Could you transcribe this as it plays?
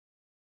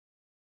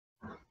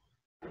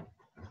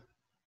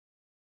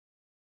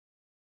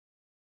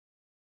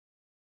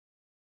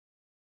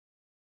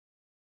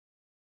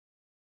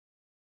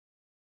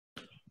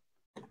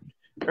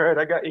Alright,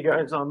 I got you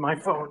guys on my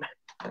phone.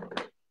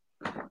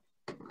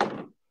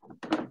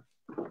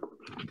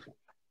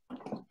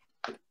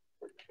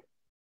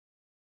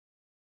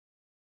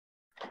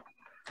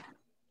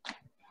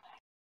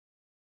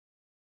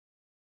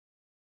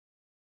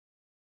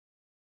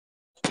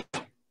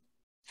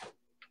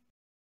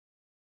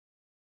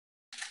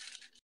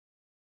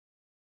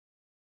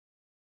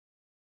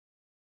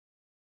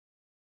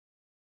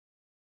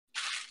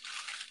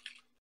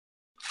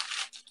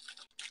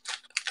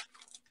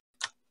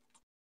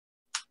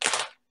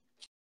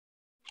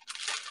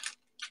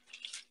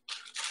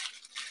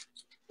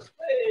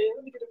 Hey,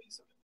 let me get a piece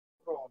of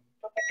prawn.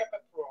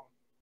 Prawn.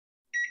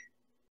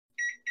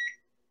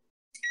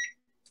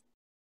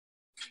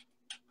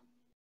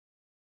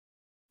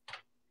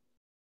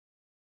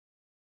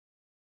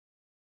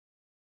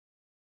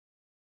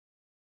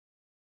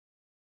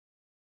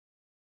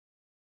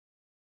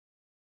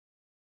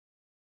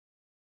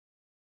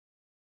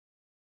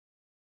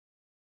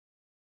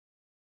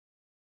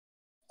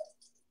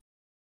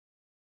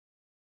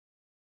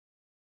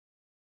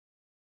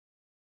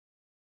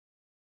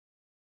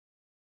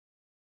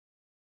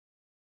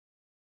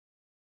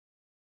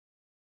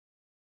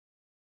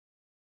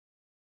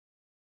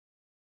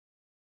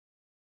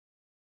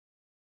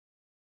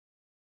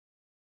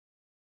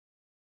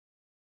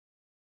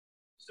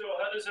 So,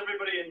 how does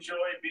everybody enjoy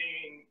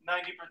being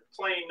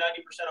playing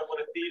 90% of what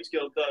a Thieves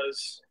Guild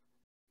does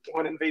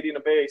when invading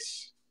a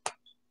base?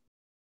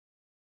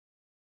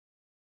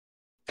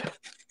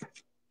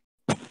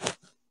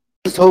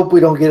 Just hope we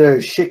don't get our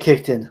shit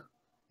kicked in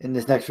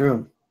this next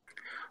room.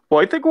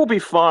 Well, I think we'll be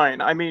fine.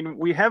 I mean,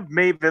 we have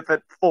Maviv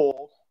at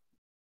full.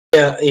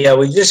 Yeah,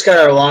 we just got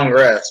our long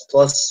rest.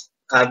 Plus,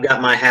 I've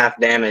got my half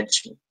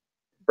damage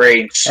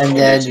rage. And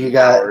then you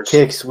got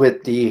Kicks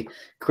with the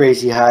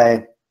crazy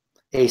high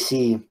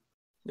AC.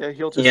 Yeah,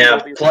 he'll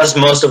just plus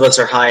most of us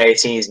are high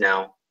ACs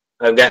now.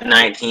 I've got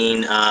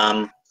 19.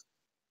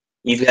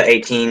 You've got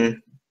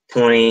 18,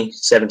 20,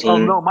 17. Oh,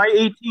 no, my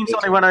 18's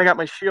only when I got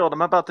my shield.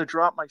 I'm about to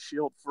drop my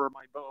shield for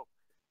my bow.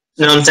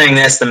 No, I'm saying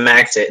that's the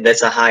max.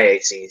 That's a high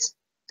ACs.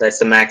 That's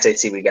the max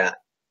AC we got.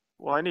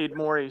 Well, I need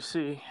more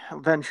AC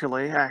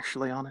eventually,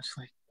 actually,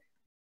 honestly.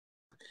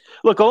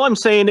 Look, all I'm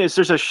saying is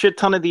there's a shit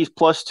ton of these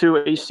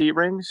 +2 AC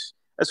rings,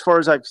 as far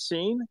as I've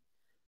seen.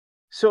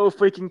 So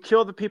if we can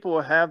kill the people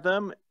who have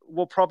them,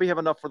 we'll probably have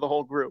enough for the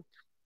whole group.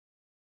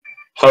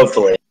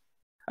 Hopefully.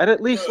 I'd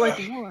at least like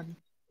one.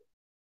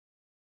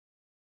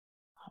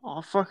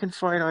 I'll fucking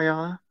fight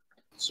Ayana.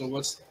 So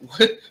what?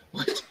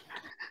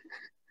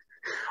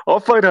 I'll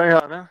fight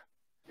Ayana.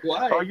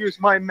 Why? I'll use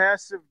my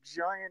massive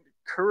giant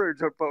courage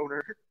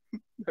boner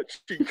that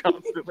she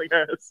constantly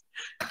has.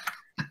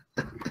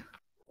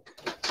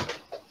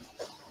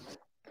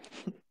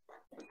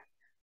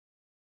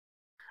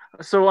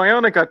 So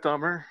Ayana got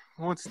dumber.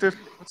 What's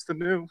different? What's the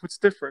new? What's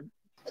different?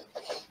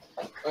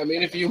 I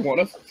mean, if you want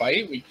to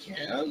fight, we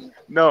can.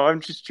 No,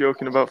 I'm just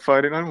joking about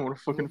fighting. I don't want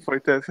to fucking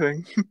fight that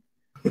thing.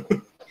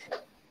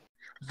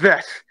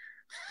 That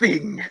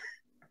thing.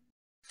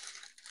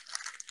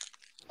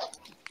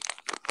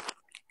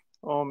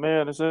 Oh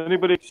man, is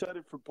anybody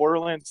excited for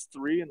Borderlands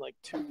 3 in like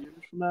 2 years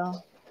from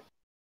now?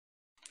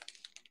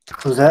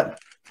 Who's that?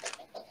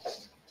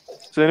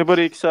 Is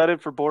anybody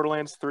excited for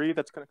Borderlands 3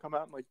 that's going to come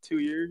out in like 2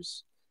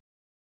 years?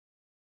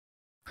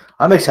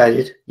 I'm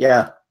excited.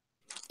 Yeah,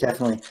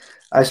 definitely.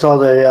 I saw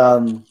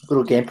the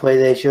little gameplay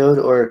they showed,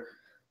 or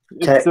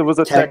It was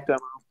a tech demo.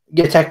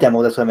 Yeah, tech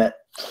demo. That's what I meant.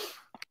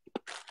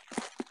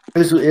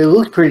 It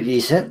looked pretty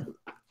decent.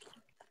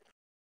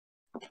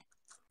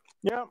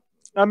 Yeah,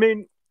 I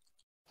mean,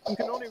 you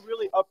can only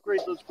really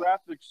upgrade those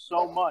graphics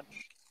so much.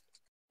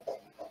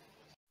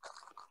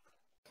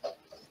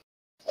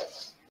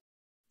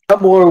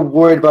 I'm more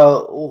worried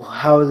about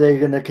how they're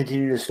going to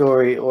continue the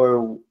story,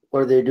 or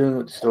what are they doing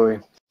with the story.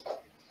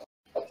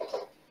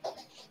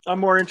 I'm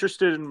more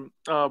interested in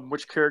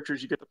which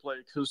characters you get to play,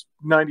 because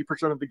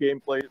 90% of the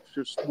gameplay is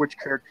just which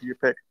character you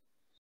pick.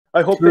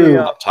 I hope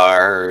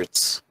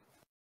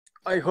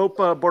I hope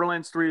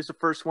Borderlands 3 is the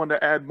first one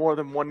to add more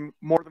than 4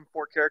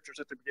 characters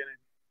at the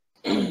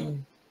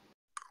beginning.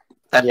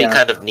 That'd be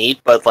kind of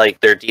neat, but like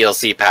their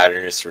DLC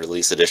pattern is to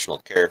release additional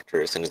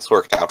characters, and it's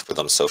worked out for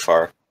them so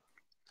far.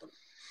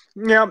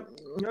 Yeah,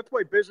 that's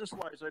why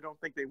business-wise I don't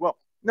think they will.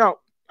 No,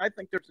 I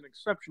think there's an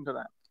exception to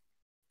that.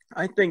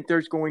 I think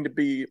there's going to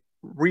be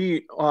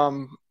what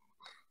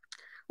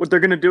they're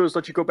going to do is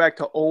let you go back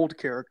to old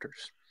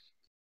characters.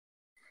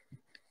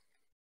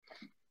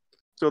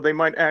 So they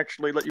might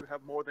actually let you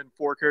have more than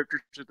 4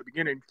 characters at the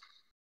beginning,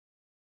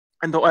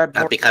 and they'll add more.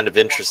 That'd be kind of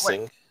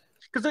interesting.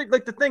 Because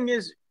like the thing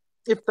is,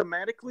 if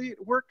thematically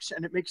it works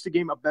and it makes the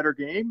game a better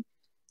game,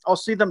 I'll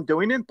see them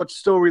doing it, but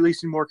still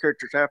releasing more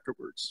characters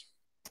afterwards.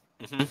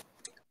 Mm-hmm.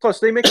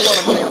 Plus, they make a lot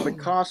of money on the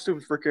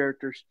costumes for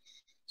characters.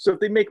 So if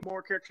they make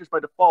more characters by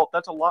default,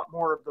 that's a lot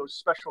more of those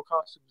special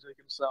costumes they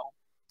can sell.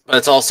 But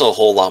it's also a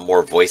whole lot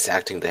more voice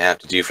acting they have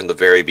to do from the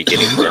very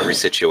beginning for every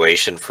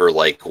situation for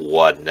like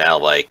what now,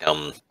 like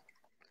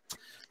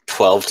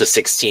 12 to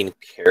 16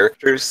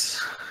 characters.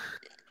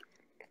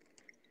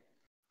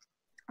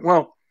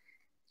 Well,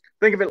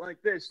 think of it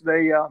like this: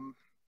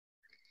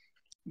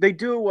 they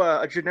do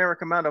a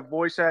generic amount of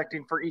voice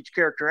acting for each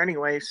character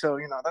anyway, so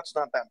that's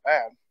not that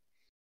bad.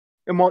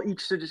 And while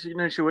each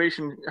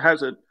situation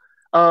has it,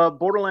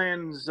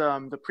 Borderlands,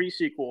 the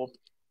pre-sequel,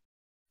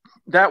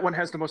 that one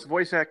has the most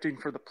voice acting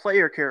for the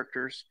player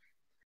characters,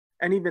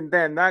 and even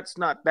then, that's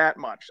not that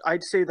much.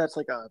 I'd say that's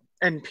like a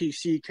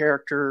NPC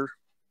character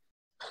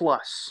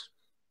plus.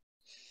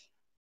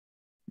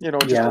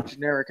 Just a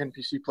generic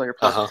NPC player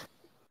plus.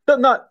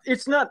 But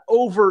it's not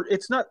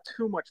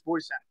too much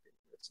voice acting.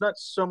 It's not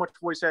so much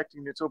voice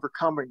acting it's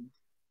overcoming.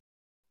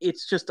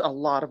 It's just an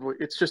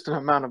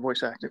amount of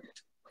voice acting.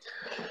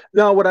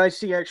 Now, what I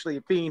see actually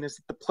being is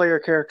that the player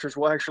characters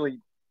will actually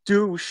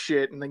do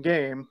shit in the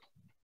game,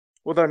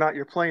 whether or not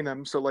you're playing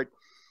them. So, like,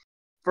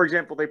 for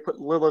example, they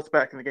put Lilith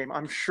back in the game.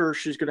 I'm sure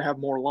she's going to have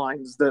more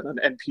lines than an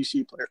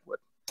NPC player would.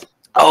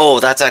 Oh,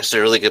 that's actually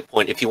a really good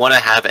point. If you want to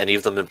have any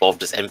of them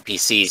involved as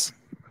NPCs,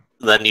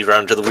 then you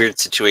run into the weird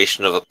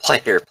situation of a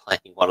player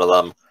playing one of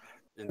them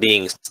and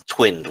being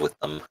twinned with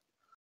them.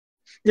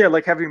 Yeah,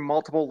 like having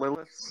multiple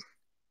Liliths.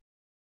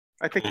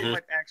 I think they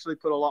might actually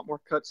put a lot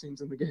more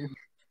cutscenes in the game.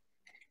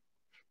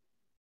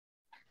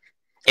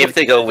 If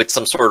they go with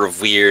some sort of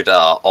weird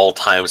all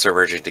times are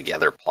merging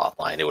together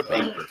plotline, it would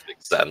make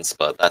perfect sense,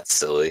 but that's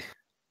silly.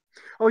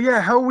 Oh yeah,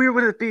 how weird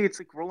would it be? It's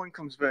like Roland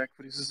comes back,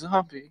 but he's a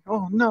zombie.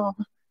 Oh no.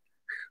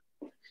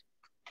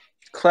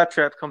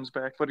 Claptrap comes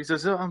back, but he's a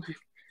zombie.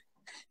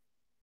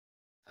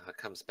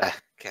 Comes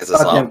back as a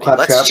zombie.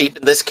 Let's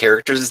cheapen this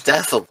character's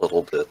death a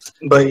little bit.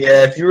 But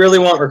yeah, if you really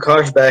want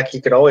Rakash back,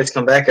 he could always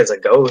come back as a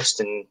ghost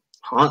and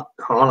haunt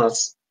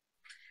us.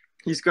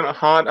 He's gonna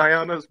haunt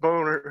Ayana's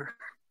boner.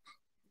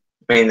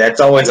 I mean,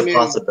 that's always a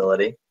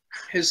possibility.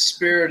 His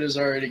spirit is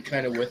already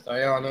kind of with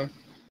Ayana.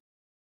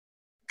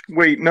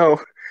 Wait,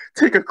 no.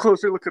 Take a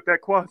closer look at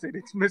that closet.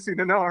 It's missing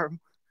an arm.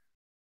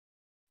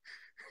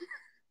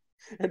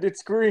 And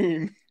it's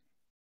green.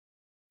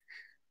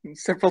 And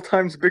several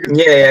times bigger.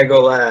 Yeah,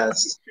 go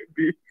last.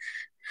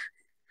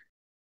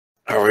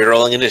 Are we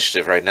rolling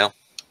initiative right now?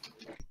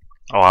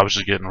 Oh, I was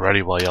just getting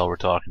ready while y'all were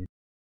talking.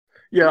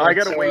 Yeah, I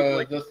gotta wait.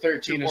 Like the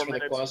 13 is for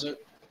the closet.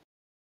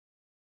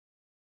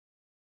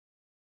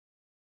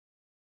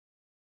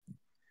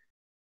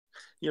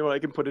 I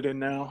can put it in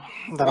now.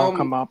 That'll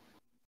come up.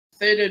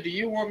 Theta, do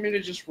you want me to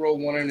just roll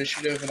one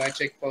initiative and I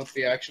take both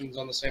the actions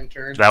on the same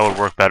turn? That would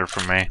work better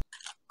for me.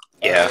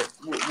 Yeah.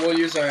 We'll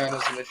use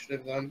Ayana's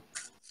initiative then.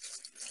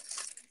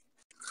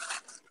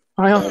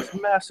 Ayana's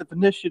massive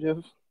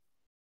initiative.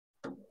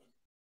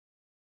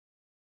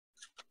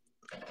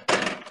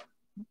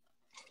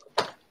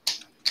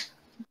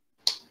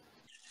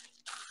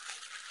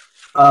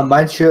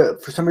 Mine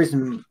for some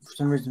reason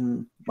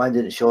mine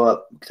didn't show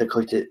up because I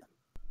clicked it.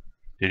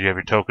 Did you have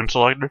your token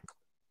selected?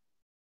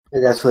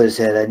 That's what it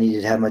said. I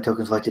needed to have my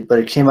token selected, but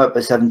it came up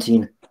as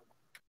 17.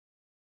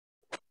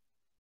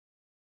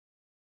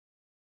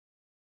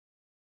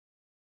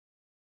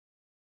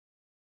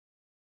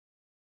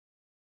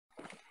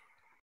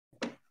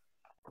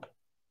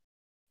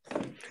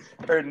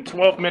 In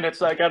 12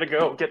 minutes, I gotta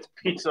go get the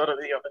pizza out of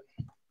the oven.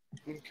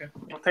 Okay.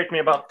 It'll take me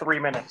about 3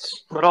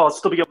 minutes, but I'll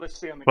still be able to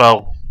stay on the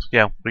Well,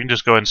 yeah, we can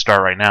just go ahead and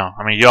start right now.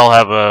 I mean, y'all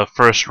have a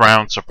first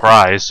round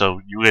surprise,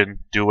 so you can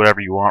do whatever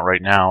you want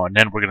right now, and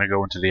then we're gonna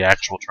go into the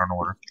actual turn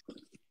order.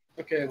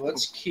 Okay,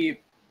 let's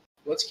keep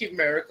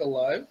Merrick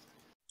alive.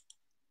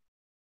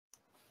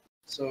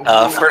 So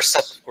first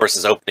step, of course,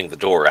 is opening the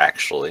door.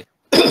 Actually.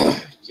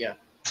 Yeah.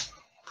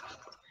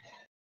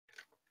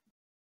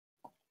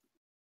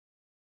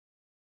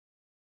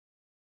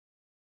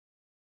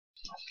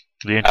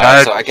 The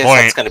entire so I guess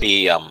point. that's going to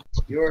be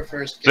Your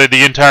first.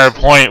 The entire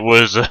point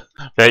was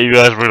that you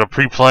guys were gonna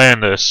pre-plan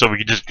this, so we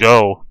could just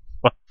go.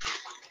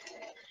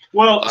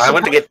 Well, I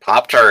went to get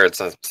Pop-Tarts.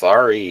 I'm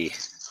sorry.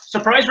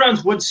 Surprise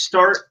rounds would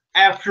start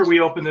after we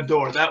open the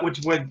door. That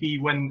would be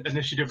when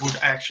initiative would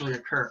actually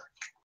occur,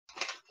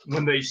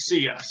 when they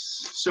see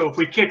us. So if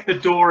we kick the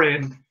door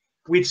in,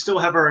 we'd still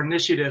have our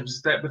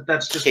initiatives. But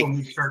that's just when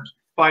we start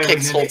filing.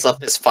 Kix holds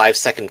up his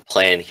 5-second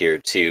plan here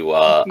to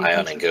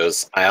Ayana and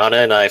goes,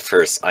 Ayana and I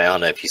first.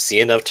 Ayana, if you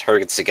see enough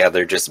targets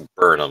together, just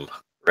burn them.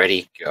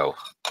 Ready, go.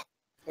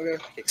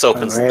 Okay. Kix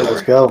opens All right, the door.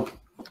 let's go.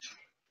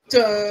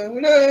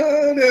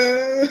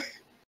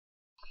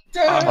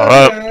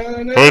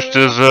 Alright, first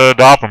is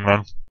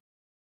Doppelman.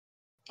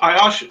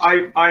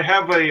 I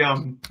have a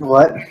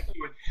What?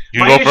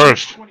 You go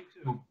first.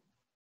 22.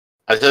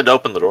 I said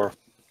open the door.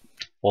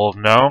 Well,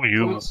 no,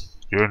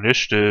 your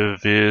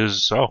initiative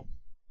is... Oh,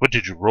 what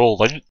did you roll?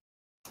 Like,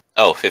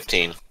 Oh,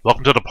 15.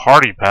 welcome to the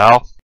party,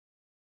 pal.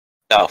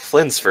 No,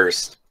 Flynn's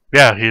first.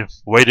 Yeah, he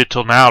waited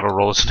till now to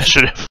roll his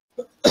initiative.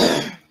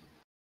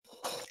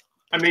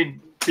 I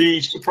mean, the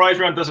surprise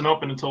round doesn't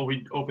open until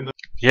we open the...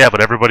 Yeah,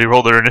 but everybody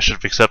rolled their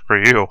initiative except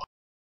for you.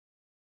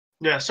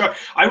 Yeah, sorry.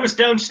 I was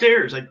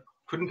downstairs. I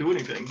couldn't do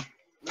anything.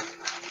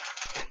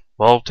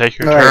 Well, take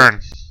your All right.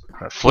 turn.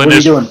 Flynn What are you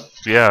is... doing?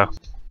 Yeah,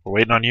 we're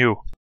waiting on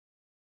you.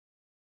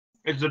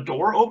 Is the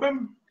door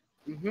open?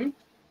 Mm-hmm.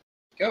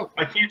 Go.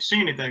 I can't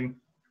see anything.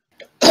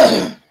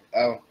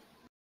 Oh.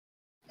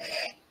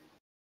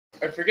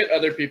 I forget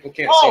other people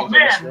can't see into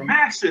this room.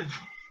 Massive!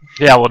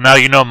 Yeah, well now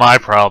you know my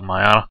problem,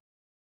 Ayana.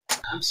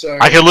 I'm sorry.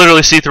 I can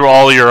literally see through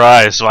all your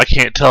eyes, so I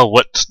can't tell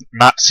what's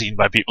not seen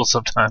by people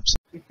sometimes.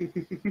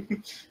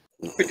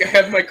 Like I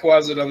have my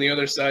closet on the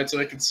other side so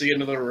I can see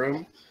into the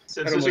room.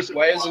 And I'm like,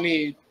 why isn't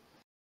he...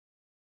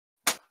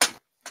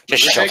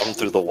 Just shove him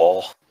through the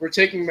wall. We're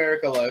taking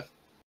Merrick alive.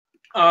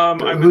 Who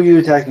are you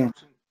attacking?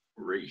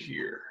 Right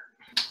here.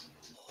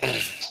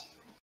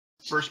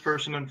 First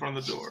person in front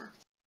of the door.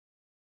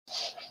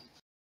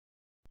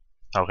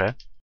 Okay.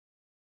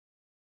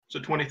 So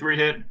 23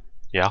 hit.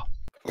 Yeah.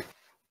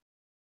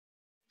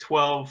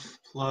 12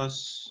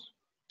 plus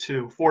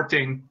 2.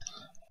 14.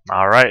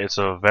 Alright, it's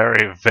a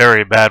very,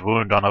 very bad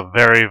wound on a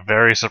very,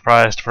 very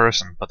surprised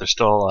person, but they're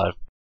still alive.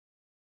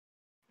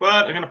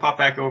 But I'm going to pop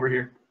back over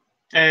here.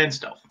 And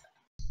stealth.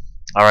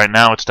 Alright,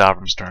 now it's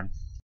Davram's turn.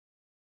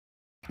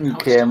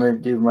 Okay, I'm gonna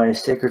do my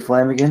Sacred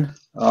Flame again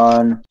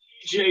on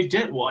Jay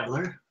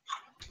Detweiler.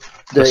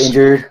 the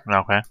injured.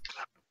 Okay.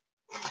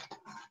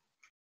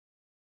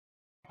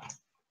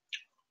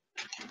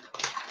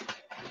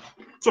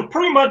 So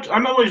pretty much,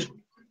 I'm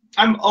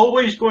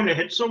always going to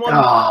hit someone.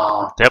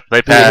 Oh, Yep,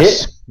 they Did it pass.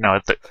 hit? No,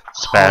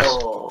 it's pass.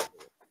 Oh.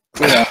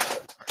 yeah.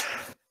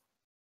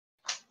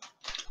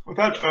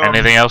 Without,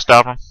 Anything else,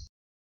 Davram?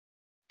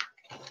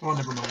 Oh,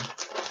 never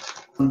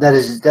mind. That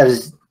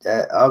is.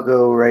 I'll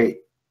go right.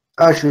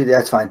 Actually,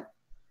 that's fine.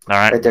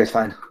 Alright, Right there's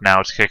fine. now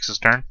it's Kix's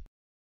turn.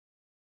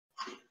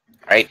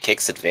 Alright,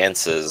 Kix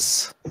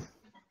advances.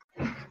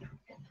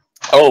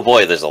 Oh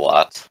boy, there's a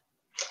lot.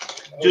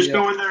 Just yeah.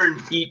 go in there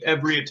and eat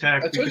every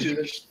attack. I told you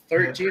there's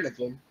 13 of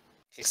them.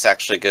 Kix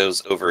actually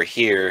goes over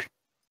here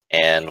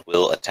and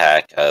will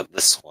attack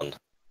this one.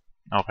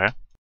 Okay.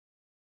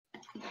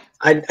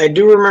 I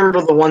do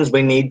remember the ones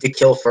we need to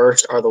kill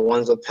first are the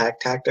ones with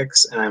pack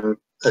tactics, and I'm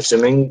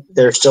assuming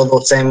they're still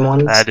the same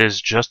ones. That is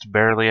just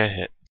barely a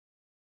hit.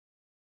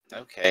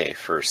 Okay,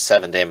 for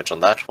 7 damage on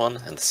that one,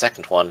 and the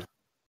second one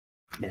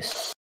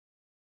Yes.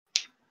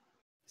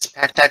 is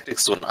pack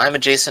tactics when I'm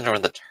adjacent or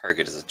when the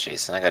target is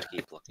adjacent. I gotta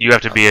keep looking. You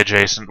have to be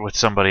adjacent with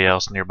somebody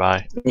else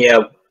nearby. Yeah,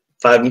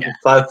 5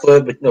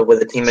 foot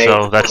with a teammate.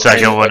 So that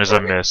second one is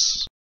a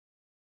miss.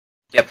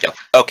 Yep.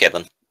 Okay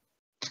then.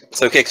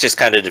 So Kix just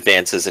kind of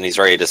advances and he's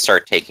ready to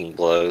start taking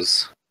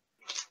blows.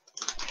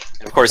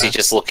 And of course he's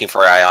just looking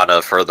for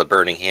Ayana for the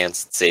burning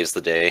hands that saves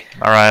the day.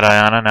 Alright,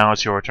 Ayana, now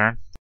it's your turn.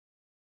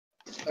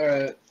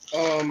 Alright,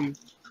 I'm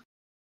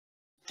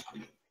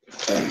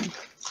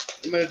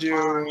gonna do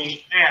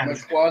my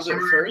closet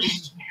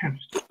first.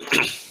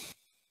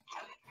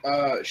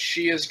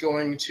 She is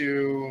going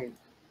to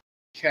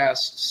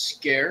cast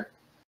Scare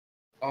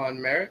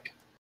on Merrick.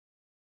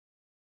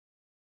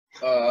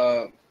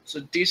 So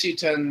DC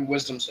 10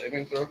 Wisdom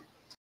saving throw.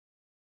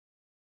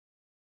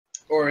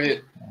 Or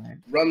it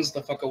runs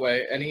the fuck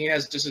away, and he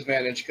has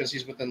disadvantage because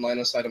he's within line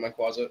of sight of my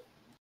closet.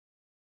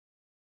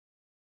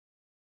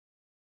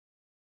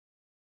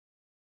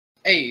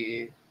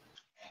 Hey!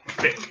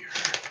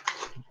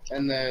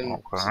 And then,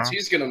 Okay. since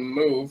he's gonna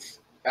move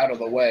out of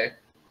the way,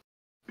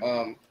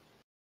 because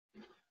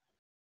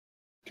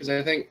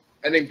I think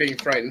being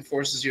frightened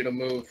forces you to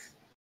move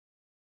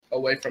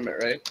away from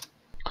it, right?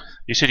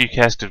 You said you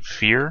casted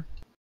Fear?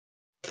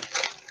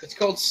 It's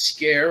called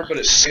Scare, but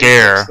it's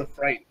Scare. the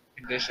fright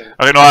condition.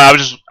 Okay, no,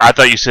 I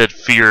thought you said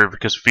Fear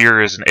because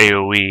Fear is an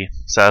AoE,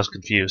 so I was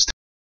confused.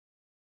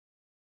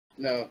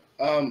 No,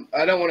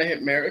 I don't want to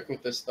hit Merrick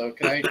with this though.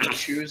 Can I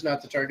choose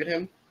not to target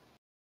him?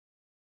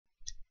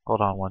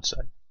 Hold on one sec.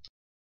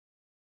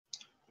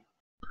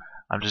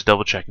 I'm just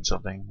double checking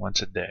something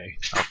once a day.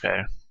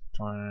 Okay.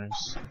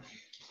 Twice.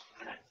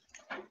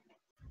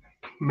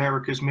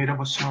 Merrick is made of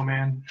a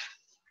snowman.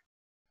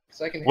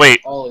 Because I can hit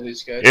Wait, all of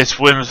these guys. It's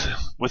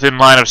within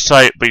line of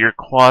sight, but your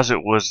closet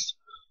was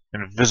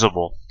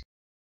invisible.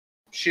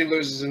 She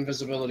loses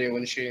invisibility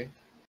when she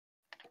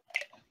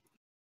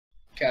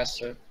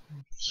casts it.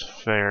 It's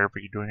fair,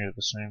 but you're doing it at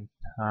the same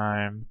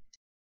time.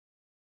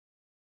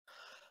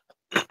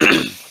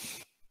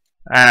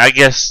 And I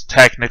guess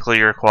technically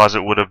your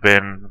closet would have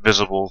been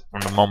visible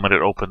from the moment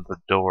it opened the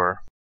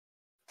door.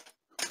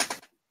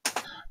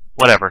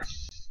 Whatever.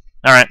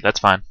 Alright, that's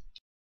fine.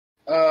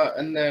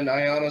 And then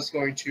Ayana's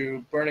going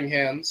to Burning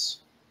Hands.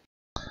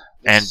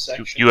 And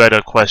Section. you had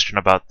a question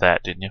about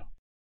that, didn't you?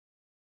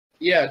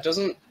 Yeah,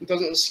 doesn't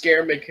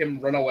Scare make him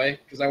run away?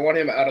 Because I want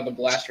him out of the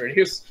blast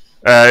radius.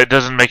 It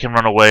doesn't make him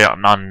run away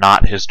on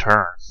not his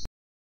turn.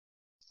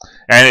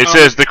 And it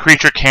says the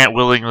creature can't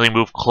willingly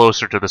move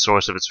closer to the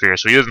source of its fear,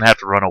 so he doesn't have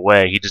to run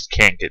away, he just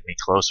can't get any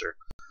closer.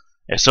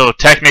 And so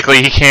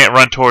technically he can't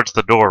run towards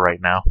the door right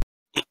now.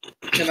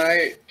 Can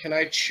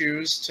I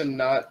choose to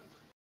not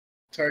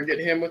target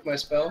him with my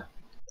spell?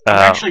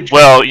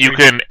 Well, you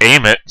can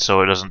aim it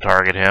so it doesn't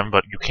target him,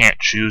 but you can't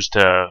choose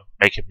to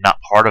make him not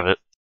part of it.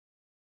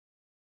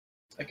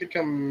 I could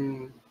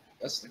come.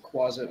 That's the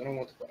closet. I don't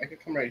want. I could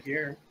come right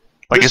here.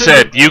 Like I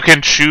said, you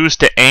can choose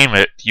to aim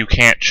it. You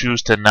can't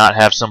choose to not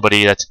have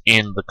somebody that's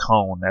in the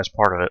cone as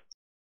part of it.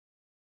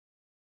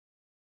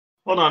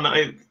 Hold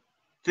on,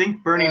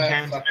 think Burning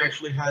Hands fuck it.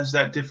 actually has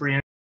that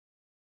different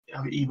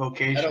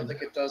evocation. I don't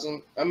think it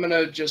doesn't. I'm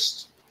gonna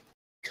just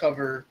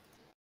cover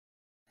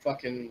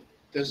fucking.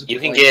 There's a You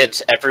can blanket.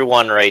 get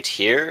everyone right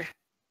here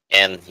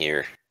and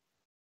here.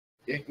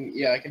 I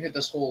can hit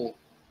this whole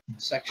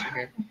section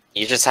here.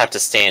 You just have to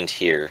stand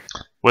here.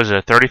 Was it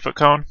a 30-foot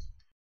cone?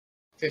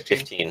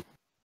 15.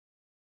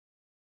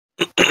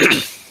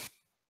 15.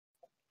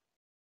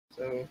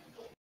 So,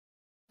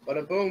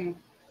 bada boom.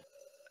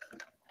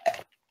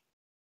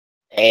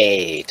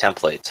 Hey,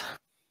 template.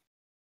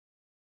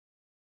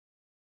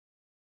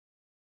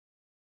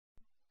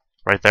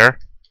 Right there?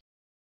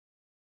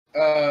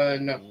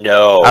 No.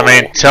 No. I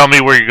mean, tell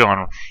me where you're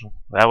going.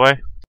 That way?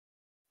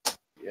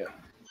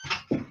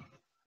 Yeah.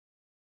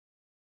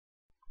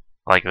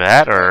 Like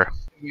that, or?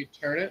 Can we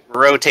turn it?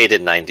 Rotate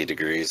it 90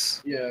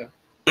 degrees. Yeah.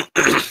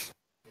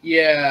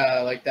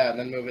 Yeah, like that, and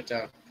then move it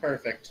down.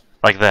 Perfect.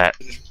 Like that?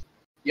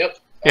 Yep.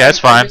 Yeah, that's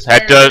I fine. missed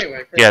That Mary does.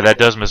 anyway. Yeah, that Perfect.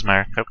 does miss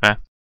Merrick. Okay.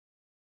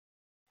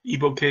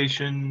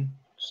 Evocation.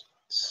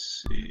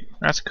 Let's see.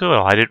 That's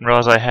cool. I didn't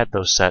realize I had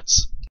those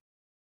sets.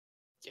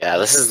 Yeah,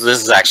 this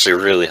is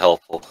actually really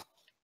helpful.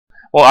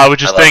 Well, I was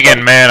just I love thinking,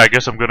 that. man, I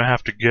guess I'm gonna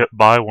have to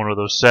buy one of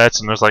those sets,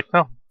 and there's like,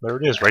 oh, there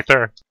it is, right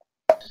there.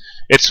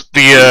 It's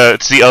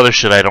the other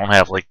shit I don't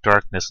have, like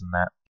darkness and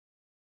that.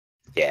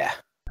 Yeah.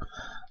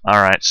 All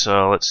right,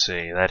 so let's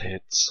see. That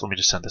hits. Let me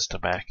just send this to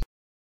back.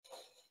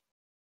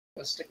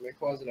 Let's stick my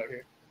closet out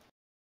here.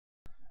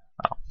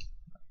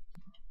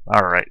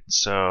 All right,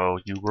 so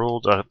you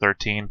rolled a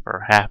 13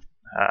 for half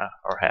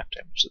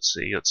damage. Let's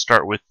see. Let's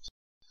start with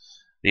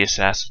the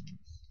assassin.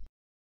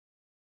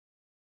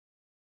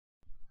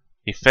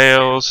 He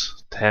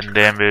fails. 10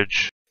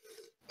 damage.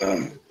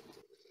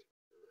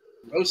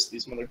 Roast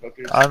these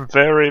motherfuckers. I'm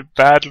very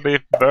badly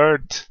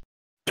burnt.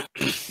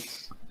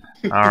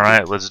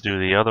 Alright, let's do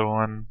the other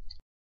one.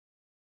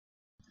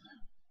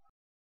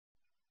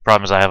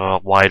 Problem is I have a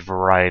wide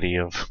variety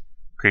of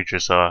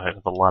creatures, so I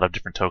have a lot of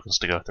different tokens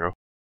to go through.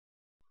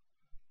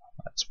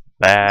 That's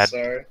bad,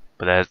 Sorry.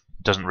 but that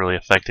doesn't really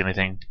affect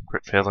anything.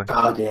 Crit failing.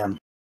 God damn.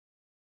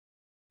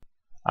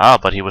 Ah,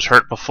 but he was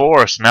hurt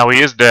before, so now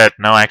he is dead.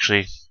 No,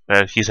 actually,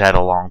 he's had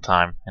a long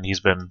time, and he's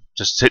been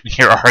just sitting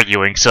here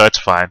arguing, so it's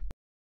fine.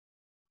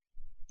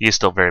 He is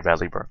still very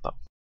badly burnt, though.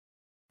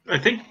 I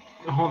think.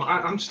 Hold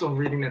on, I'm still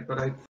reading it, but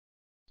I.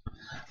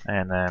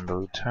 And then the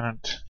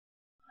lieutenant.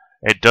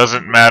 It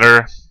doesn't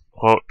matter.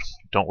 Quote,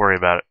 don't worry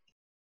about it.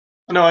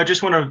 No, I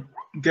just want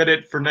to get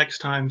it for next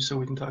time so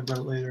we can talk about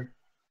it later.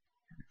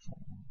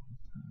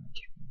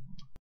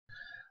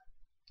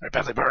 Very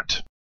badly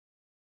burnt.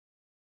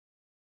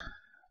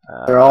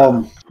 They're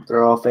all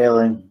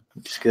failing,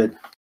 which is good.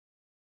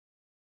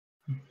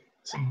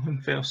 Some of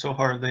them fail so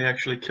hard they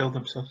actually kill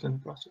themselves in the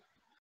process.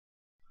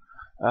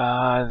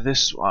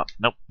 This one.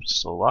 Nope,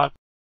 still alive.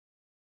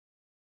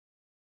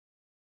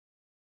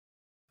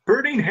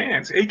 Burning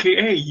Hands,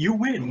 aka you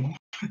win.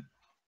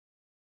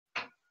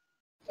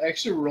 I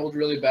actually rolled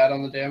really bad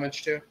on the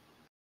damage too.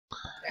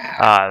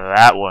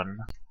 That one.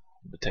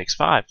 It takes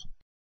 5.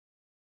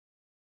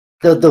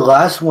 The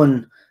last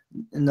one,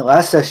 in the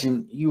last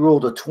session, you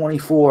rolled a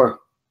 24.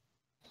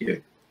 Yeah.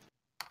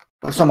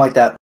 Or something like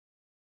that.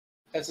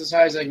 That's as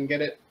high as I can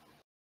get it.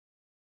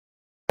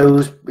 It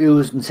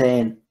was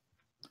insane.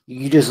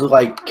 You just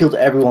like killed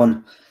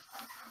everyone.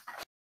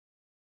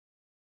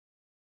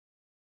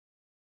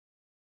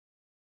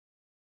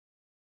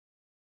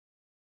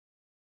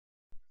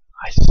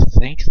 I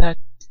think that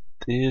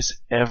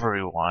is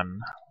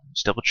everyone.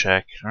 Let's double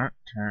check.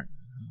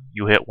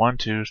 You hit 1,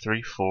 2,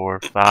 3, 4,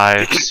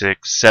 5,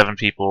 6, 7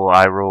 people.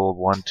 I rolled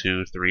 1,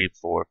 2, 3,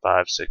 4,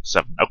 5, 6,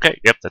 7. Okay,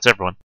 yep, that's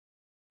everyone.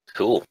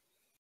 Cool.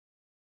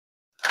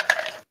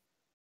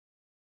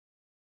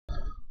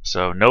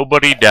 So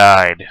nobody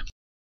died.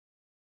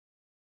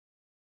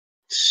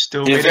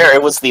 Still To be made fair, it.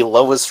 it was the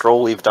lowest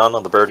roll we've done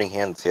on the Burning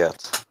Hands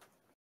yet.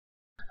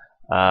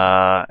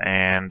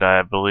 And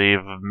I believe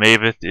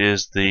Maveth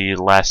is the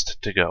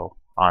last to go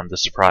on the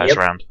surprise Yep.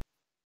 round.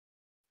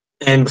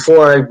 And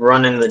before I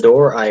run in the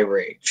door, I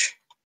rage.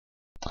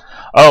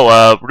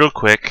 Oh, real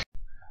quick.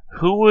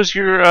 Who was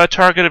your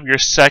target of your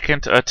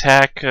second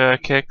attack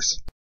kicks?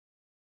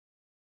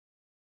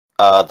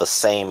 The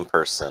same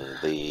person.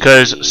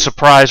 Because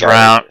surprise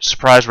guy.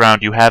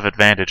 round, you have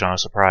advantage on a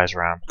surprise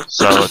round.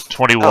 So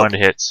 21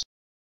 hits.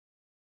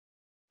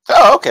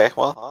 Oh, okay.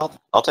 Well,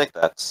 I'll take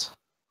that.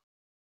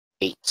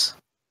 8.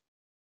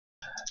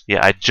 Yeah,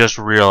 I just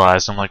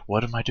realized. I'm like,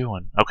 what am I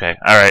doing? Okay,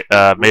 alright.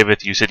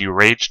 Maveth, you said you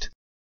raged?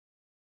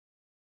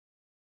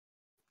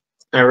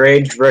 I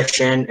rage, rush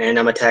in, and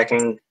I'm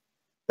attacking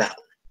that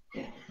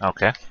one.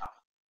 Okay.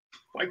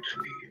 Fight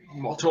me,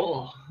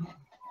 mortal.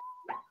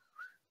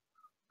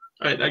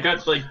 Alright, I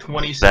got like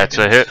 20 That's seconds.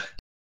 a hit.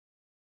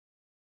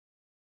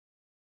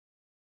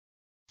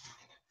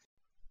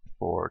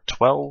 For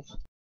 12.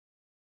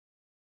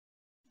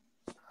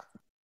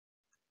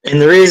 And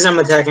the reason I'm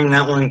attacking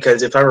that one,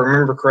 because if I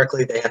remember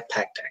correctly, they have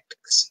pack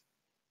tactics.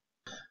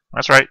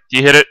 That's right.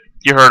 You hit it.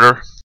 You hurt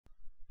her.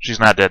 She's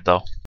not dead,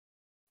 though.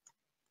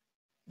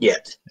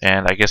 yet.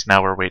 And I guess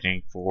now we're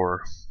waiting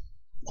for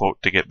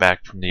Quote to get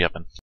back from the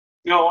oven.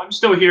 No, I'm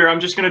still here. I'm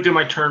just gonna do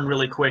my turn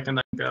really quick and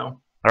then go.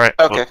 Alright,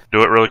 Okay. we'll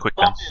do it really quick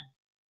then.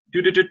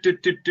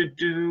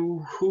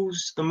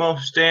 Who's the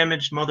most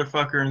damaged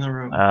motherfucker in the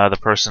room? The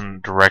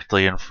person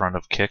directly in front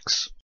of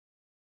Kix.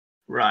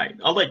 Right.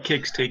 I'll let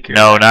Kix take care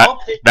No, of that.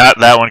 not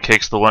that one,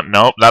 Kix. The one,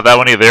 nope, not that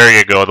one either. There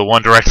you go. The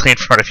one directly in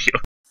front of you.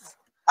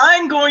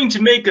 I'm going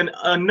to make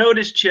a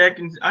notice check,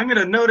 and I'm going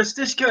to notice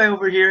this guy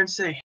over here and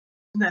say,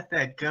 isn't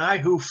that guy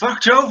who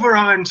fucked over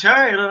on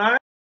Tyler?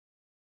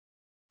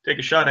 Take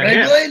a shot at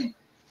him.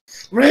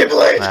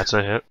 Rayblade! That's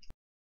a hit.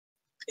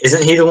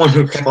 Isn't he the one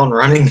who kept on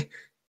running?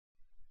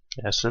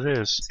 Yes, it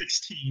is.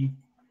 16.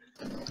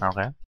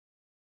 Okay. And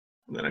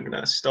then I'm going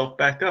to stealth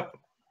back up.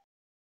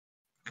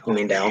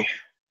 Coming down.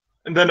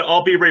 And then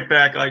I'll be right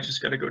back. I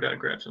just got to go down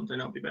and grab something.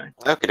 I'll be back.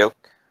 Okie doke.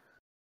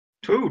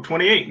 Ooh,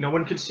 28. No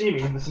one can see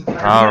me in this entire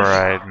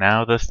Alright,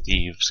 now the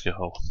thieves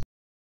go.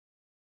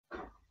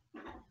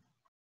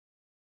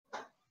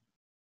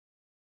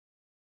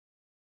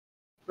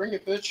 Bring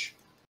it, bitch.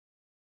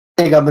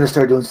 I think I'm gonna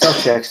start doing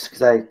stealth checks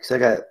because I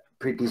got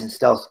pretty decent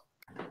stealth.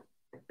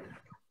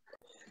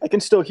 I can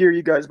still hear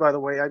you guys, by the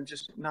way. I'm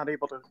just not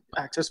able to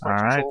access my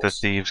Alright, the controls.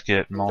 thieves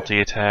get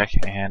multi-attack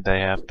and they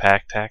have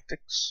pack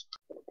tactics.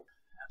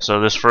 So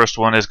this first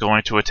one is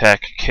going to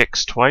attack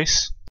Kix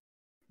twice.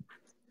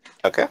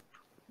 Okay.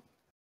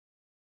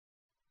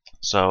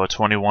 So a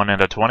 21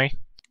 and a 20.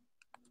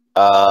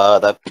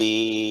 That'd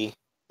be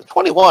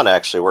 21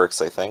 actually works,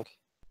 I think.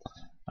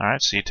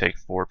 Alright, so you take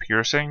 4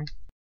 piercing.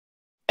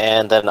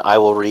 And then I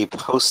will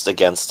repost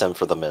against him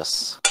for the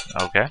miss.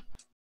 Okay.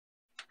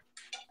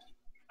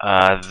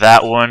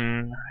 That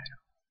one,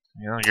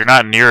 you're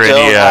not near Don't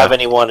any. have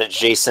anyone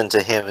adjacent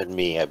to him and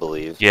me, I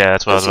believe. Yeah,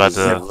 that's what I was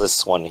about to.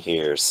 This one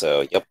here,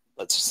 so yep,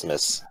 let's just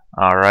miss.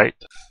 All right.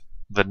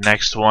 The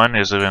next one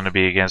is going to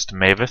be against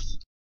Maveth.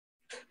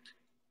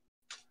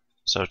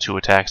 So 2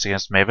 attacks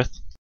against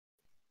Maveth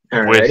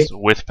Alrighty.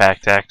 with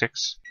pack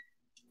tactics.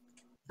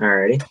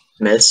 Alrighty.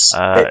 Miss.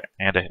 And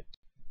a hit.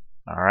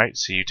 All right,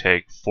 so you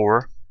take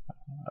 4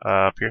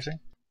 piercing.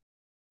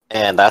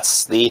 And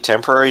that's the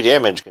temporary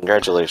damage.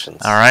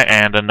 Congratulations. All right,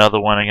 and another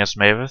one against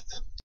Maveth.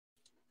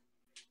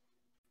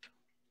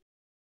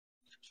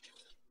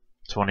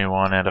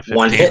 21 and a 15.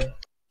 1 hit.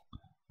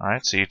 All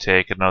right, so you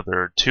take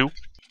another 2,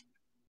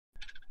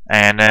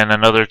 and then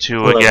another 2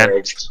 Hello,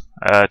 against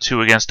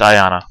 2 against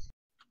Ayana.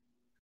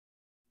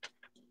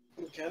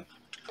 Okay.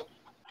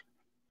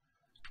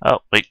 Oh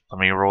wait, let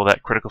me roll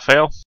that critical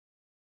fail.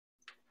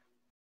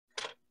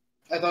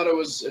 I thought it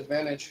was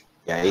advantage.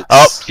 Yikes.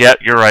 Oh, yeah,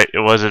 you're right. It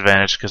was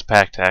advantage because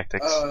pack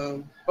tactics.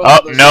 Both Oh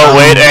of those no, are-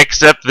 wait.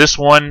 Except this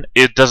one,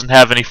 it doesn't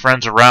have any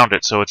friends around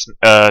it, so it's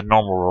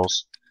normal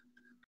rolls.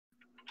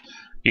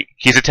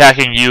 He's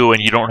attacking you,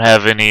 and you don't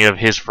have any of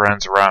his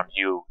friends around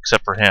you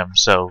except for him,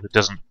 so it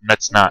doesn't.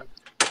 That's not.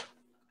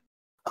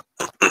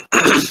 Your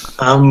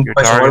Question,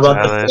 what target's about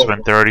ally the has fourth been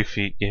one? 30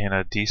 feet. Gain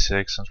a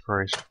D6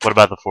 inspiration. What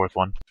about the fourth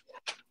one?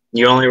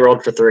 You only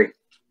rolled for 3.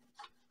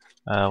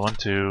 1,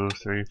 2,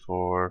 3,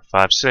 4,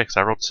 5, 6.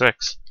 I rolled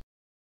 6.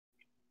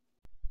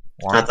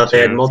 I thought they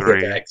had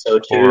multi-attack, so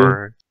 2.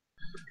 4.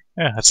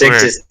 Yeah, that's 6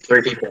 weird. is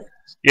 3 people.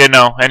 Yeah,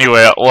 no.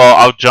 Anyway, well,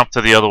 I'll jump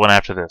to the other one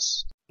after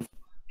this.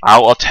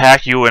 I'll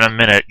attack you in a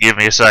minute. Give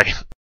me a second.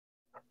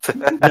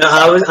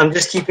 No, I'm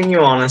just keeping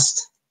you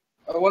honest.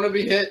 I want to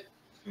be hit.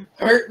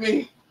 Hurt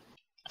me.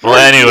 Well,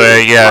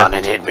 anyway, Come yeah. on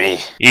and hit me.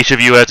 Each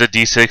of you has a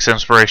D6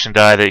 inspiration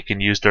die that you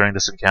can use during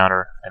this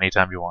encounter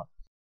anytime you want.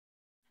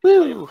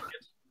 Woo!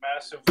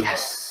 Massive.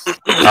 Yes.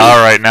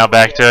 Alright, now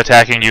back to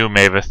attacking you,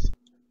 Maveth.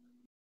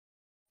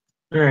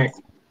 Alright.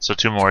 So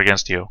 2 more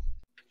against you.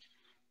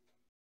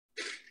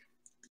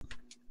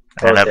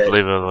 And I Okay.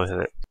 believe it'll hit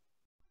it.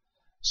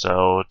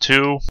 So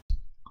 2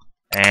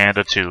 and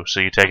a 2. So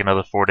you take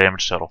another 4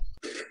 damage total.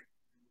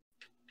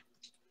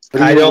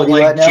 I don't what are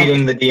you like at now?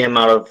 cheating the DM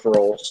out of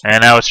rolls.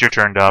 And now it's your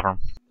turn, Davram.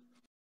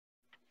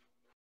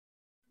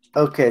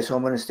 Okay, so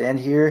I'm gonna stand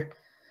here.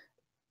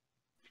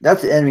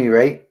 That's the enemy,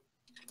 right?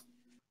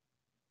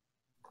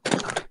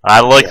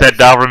 I like that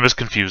Davram is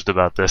confused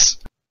about this.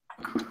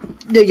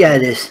 Yeah,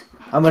 it is.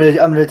 I'm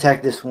gonna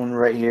attack this one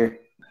right here.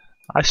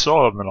 I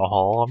saw him in a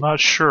hall. I'm not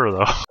sure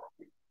though.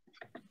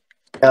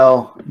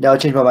 No, I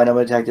changed my mind. I'm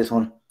gonna attack this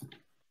one.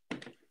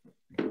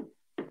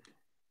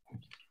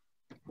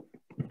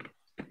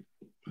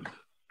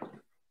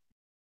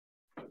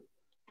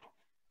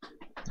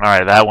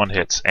 Alright, that one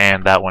hits,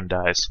 and that one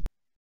dies.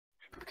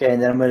 Okay,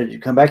 and then I'm gonna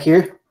come back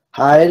here,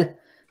 hide,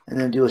 and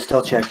then do a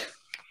stealth check.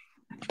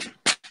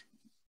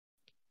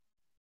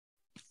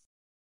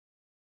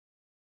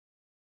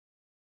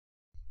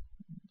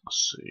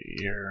 Let's see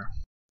here.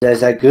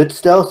 Is that good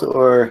stealth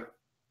or?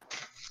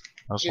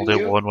 That's Can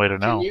only you- one way to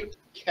know. Can you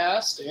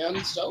cast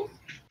and stealth?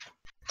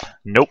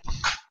 Nope.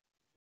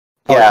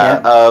 Oh, I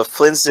Yeah, can't?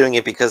 Flynn's doing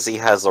it because he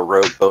has a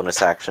rogue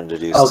bonus action to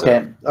do so.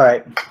 Okay, all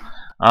right.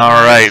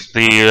 Alright,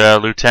 the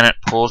lieutenant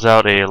pulls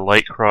out a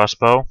light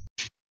crossbow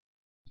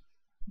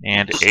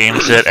and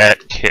aims it at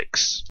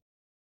Kix.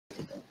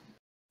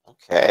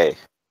 Okay.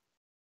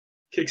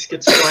 Kicks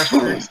gets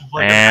flashbacks.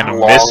 Like And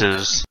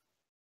misses.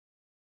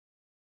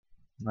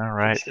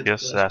 Alright,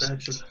 guess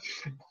that's.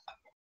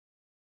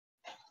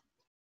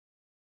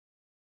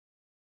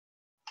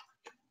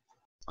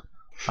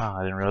 Ah,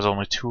 I didn't realize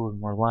only 2 of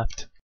them were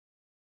left.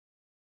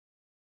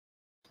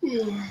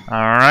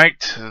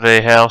 Alright,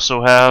 they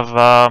also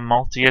have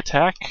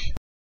multi-attack.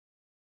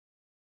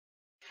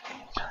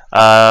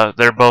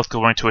 They're both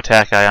going to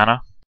attack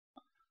Ayana.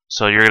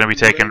 So you're going to be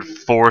taking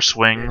 4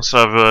 swings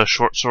of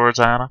short swords,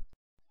 Ayana.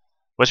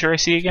 What's your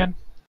AC again?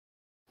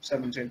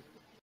 17.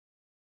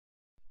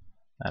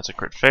 That's a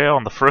crit fail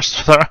on the first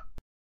throw.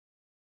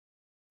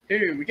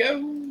 Here we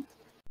go.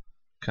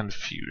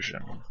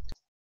 Confusion.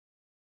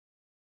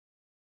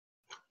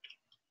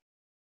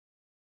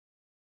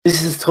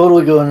 This is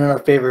totally going in our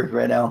favor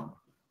right now.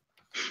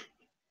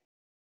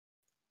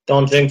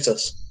 Don't jinx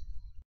us.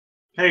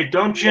 Hey,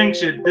 don't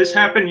jinx it. This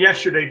happened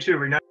yesterday too.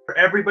 Remember,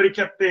 everybody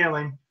kept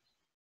failing.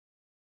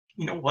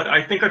 You know what?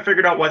 I think I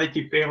figured out why they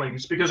keep failing.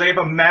 It's because they have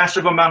a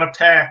massive amount of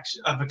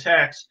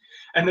attacks,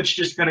 and it's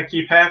just going to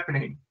keep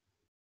happening.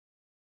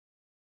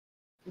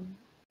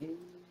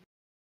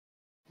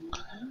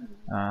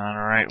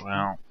 Alright,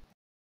 well.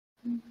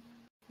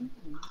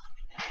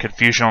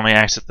 Confusion only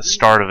acts at the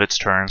start of its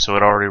turn, so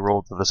it already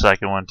rolled for the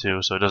second one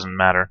too, so it doesn't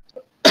matter.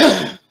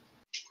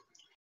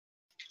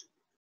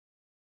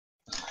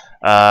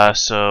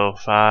 So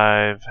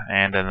 5,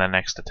 and then the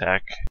next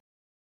attack.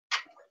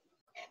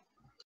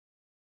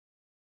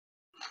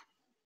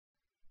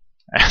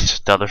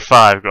 And another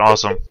 5,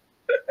 awesome.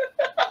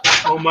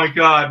 Oh my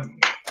god.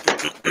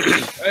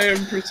 I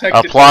am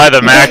protected. Apply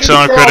the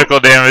maximum critical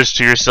damage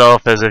to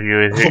yourself as if you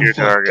had hit your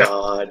target.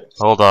 God.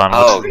 Hold on.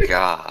 Oh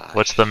god.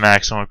 What's the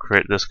maximum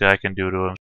crit this guy can do to him?